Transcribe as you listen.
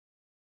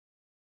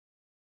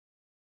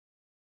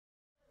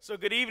So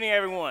good evening,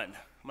 everyone.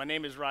 My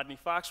name is Rodney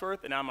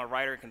Foxworth, and I'm a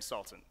writer and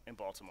consultant in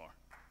Baltimore.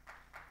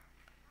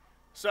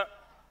 So,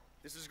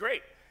 this is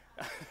great.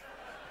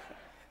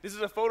 This is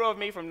a photo of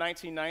me from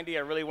 1990.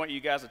 I really want you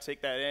guys to take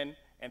that in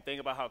and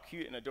think about how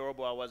cute and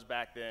adorable I was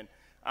back then.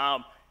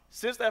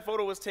 Since that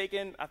photo was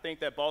taken, I think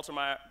that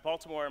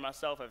Baltimore and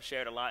myself have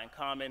shared a lot in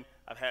common.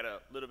 I've had a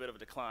little bit of a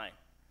decline.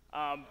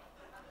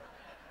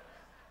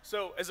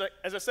 So, as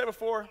I said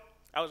before,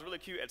 I was really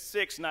cute at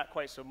 6, not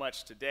quite so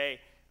much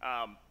today.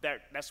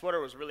 That sweater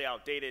was really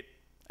outdated.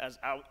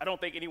 I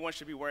don't think anyone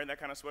should be wearing that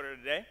kind of sweater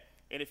today.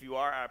 And if you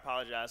are, I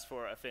apologize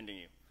for offending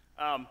you.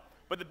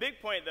 But the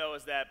big point, though,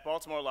 is that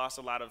Baltimore lost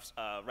a lot of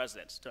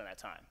residents during that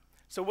time.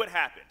 So what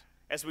happened?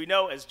 As we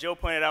know, as Joe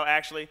pointed out,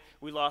 actually,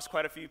 we lost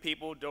quite a few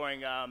people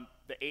during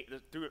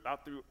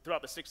throughout the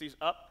 60s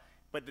up.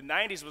 But the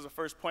 90s was the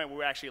first point where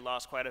we actually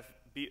lost quite a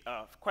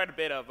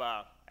bit of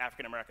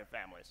African-American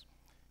families.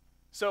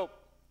 So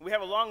we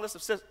have a long list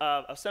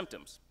of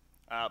symptoms.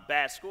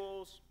 Bad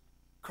schools,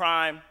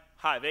 crime,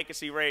 high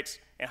vacancy rates,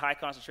 and high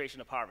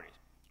concentration of poverty,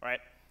 right?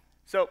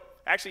 So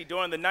actually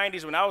during the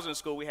 90s when I was in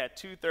school, we had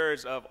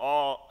 2/3 of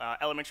all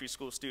elementary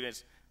school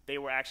students, they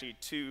were actually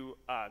 2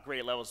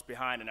 grade levels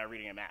behind in our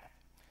reading and math.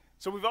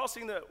 So we've all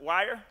seen The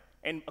Wire,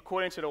 and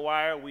according to The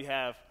Wire, we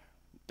have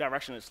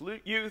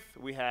directionless youth,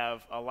 we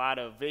have a lot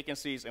of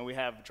vacancies, and we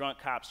have drunk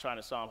cops trying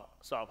to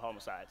solve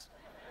homicides.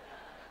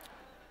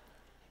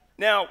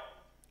 Now,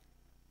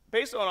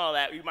 based on all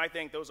that, you might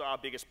think those are our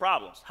biggest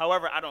problems.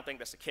 However, I don't think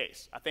that's the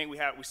case. I think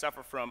we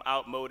suffer from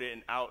outmoded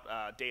and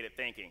outdated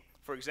thinking.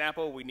 For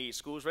example, we need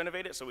schools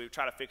renovated, so we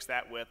try to fix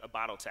that with a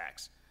bottle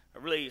tax. A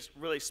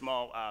really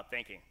small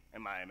thinking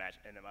in my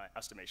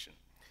estimation.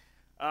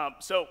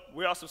 So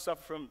we also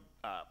suffer from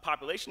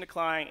population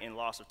decline and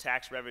loss of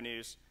tax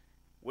revenues.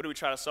 What do we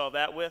try to solve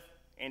that with?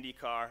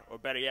 IndyCar, or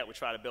better yet, we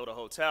try to build a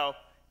hotel.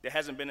 There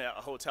hasn't been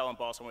a hotel in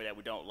Baltimore that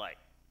we don't like.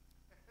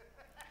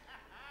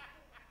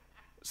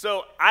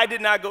 So I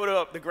did not go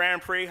to the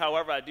Grand Prix.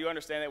 However, I do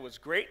understand it was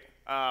great.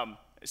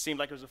 It seemed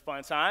like it was a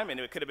fun time, and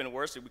it could have been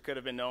worse if we could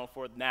have been known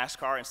for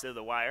NASCAR instead of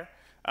The Wire.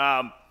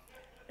 And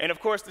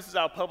of course, this is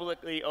our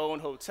publicly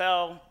owned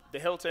hotel, the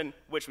Hilton,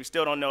 which we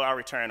still don't know our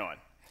return on.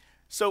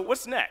 So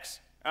what's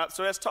next?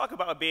 So let's talk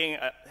about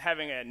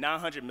having a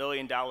 $900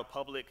 million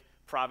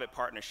public-private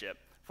partnership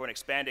for an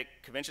expanded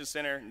convention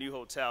center, new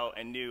hotel,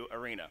 and new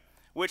arena,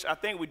 which I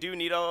think we do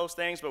need all those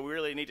things, but we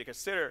really need to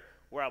consider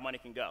where our money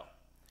can go.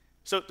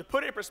 So to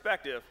put it in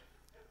perspective,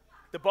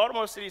 the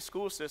Baltimore City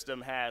school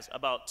system has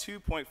about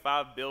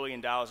 $2.5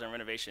 billion in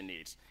renovation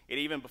needs. It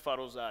even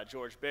befuddles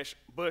George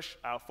Bush,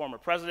 our former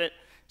president,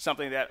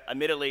 something that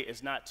admittedly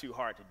is not too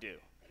hard to do.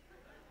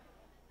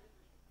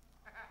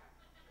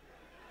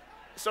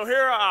 So here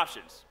are our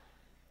options.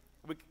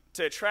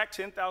 To attract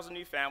 10,000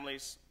 new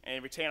families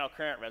and retain our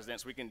current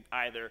residents, we can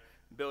either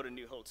build a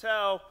new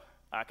hotel,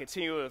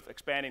 continue with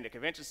expanding the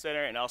convention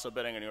center and also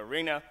building a new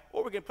arena,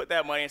 or we can put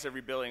that money into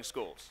rebuilding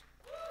schools.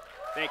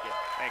 Thank you.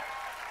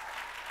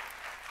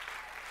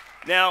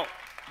 Now,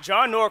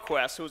 John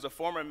Norquist, who is a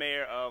former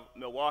mayor of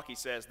Milwaukee,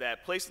 says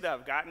that places that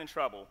have gotten in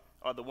trouble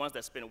are the ones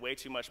that spend way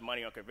too much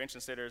money on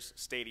convention centers,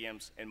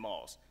 stadiums, and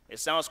malls. It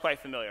sounds quite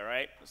familiar,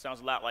 right? It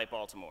sounds a lot like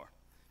Baltimore.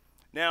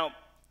 Now,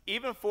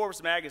 even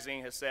Forbes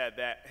magazine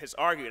has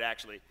argued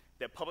actually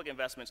that public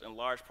investments in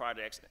large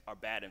projects are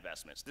bad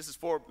investments. This is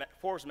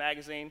Forbes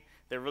magazine.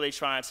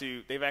 There's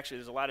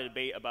a lot of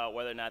debate about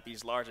whether or not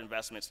these large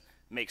investments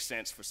make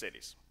sense for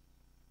cities.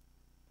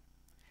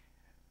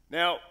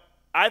 Now,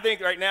 I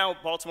think right now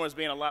Baltimore is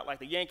being a lot like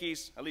the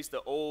Yankees, at least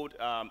the old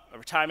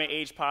retirement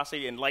age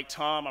posse. And like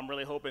Tom, I'm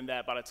really hoping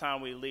that by the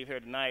time we leave here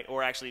tonight,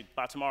 or actually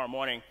by tomorrow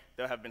morning,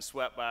 they'll have been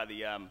swept by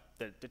the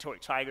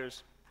Detroit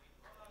Tigers.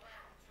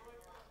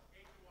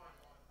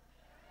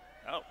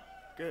 Oh,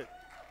 good,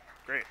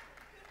 great.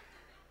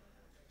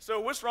 So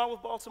what's wrong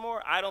with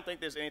Baltimore? I don't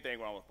think there's anything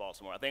wrong with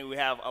Baltimore. I think we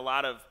have a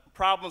lot of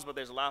problems, but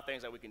there's a lot of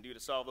things that we can do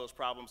to solve those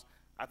problems.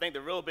 I think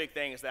the real big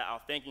thing is that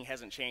our thinking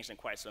hasn't changed in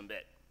quite some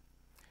bit.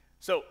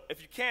 So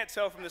if you can't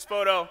tell from this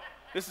photo,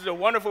 this is a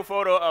wonderful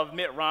photo of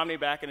Mitt Romney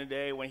back in the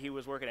day when he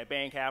was working at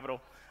Bain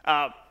Capital.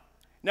 Now,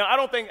 I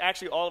don't think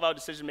actually all of our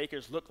decision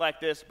makers look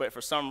like this, but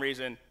for some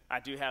reason,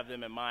 I do have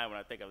them in mind when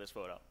I think of this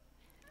photo.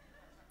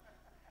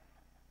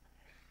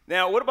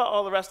 Now, what about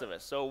all the rest of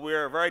us? So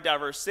we're a very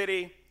diverse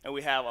city, and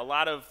we have a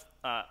lot of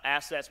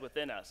assets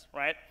within us,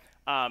 right?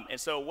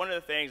 And so one of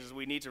the things is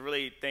we need to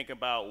really think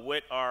about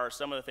what are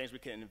some of the things we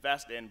can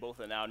invest in, both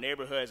in our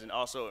neighborhoods and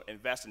also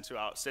invest into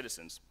our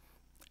citizens.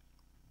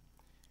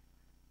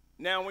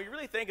 Now, when you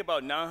really think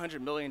about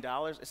 $900 million,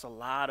 it's a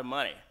lot of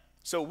money.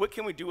 So what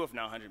can we do with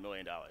 $900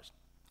 million?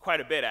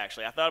 Quite a bit,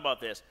 actually. I thought about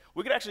this.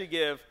 We could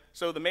actually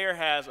so the mayor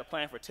has a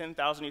plan for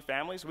 10,000 new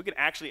families. We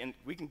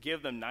can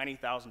give them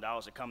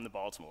 $90,000 to come to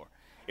Baltimore.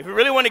 If we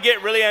really want to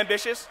get really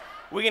ambitious,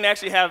 we can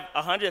actually have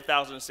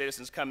 100,000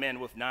 citizens come in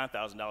with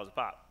 $9,000 a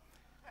pop.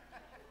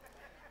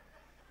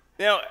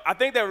 Now, I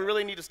think that we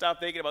really need to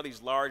stop thinking about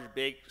these large,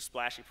 big,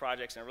 splashy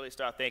projects and really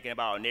start thinking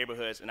about our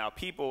neighborhoods and our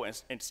people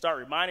and start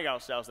reminding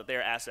ourselves that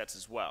they're assets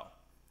as well.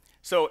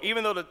 So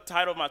even though the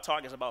title of my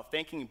talk is about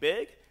thinking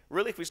big,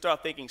 really if we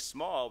start thinking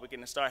small, we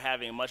can start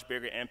having a much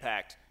bigger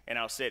impact in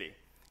our city.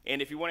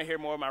 And if you want to hear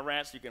more of my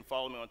rants, you can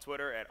follow me on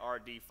Twitter at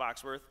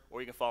 @RDFoxworth,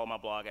 or you can follow my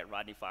blog at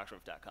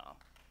rodneyfoxworth.com.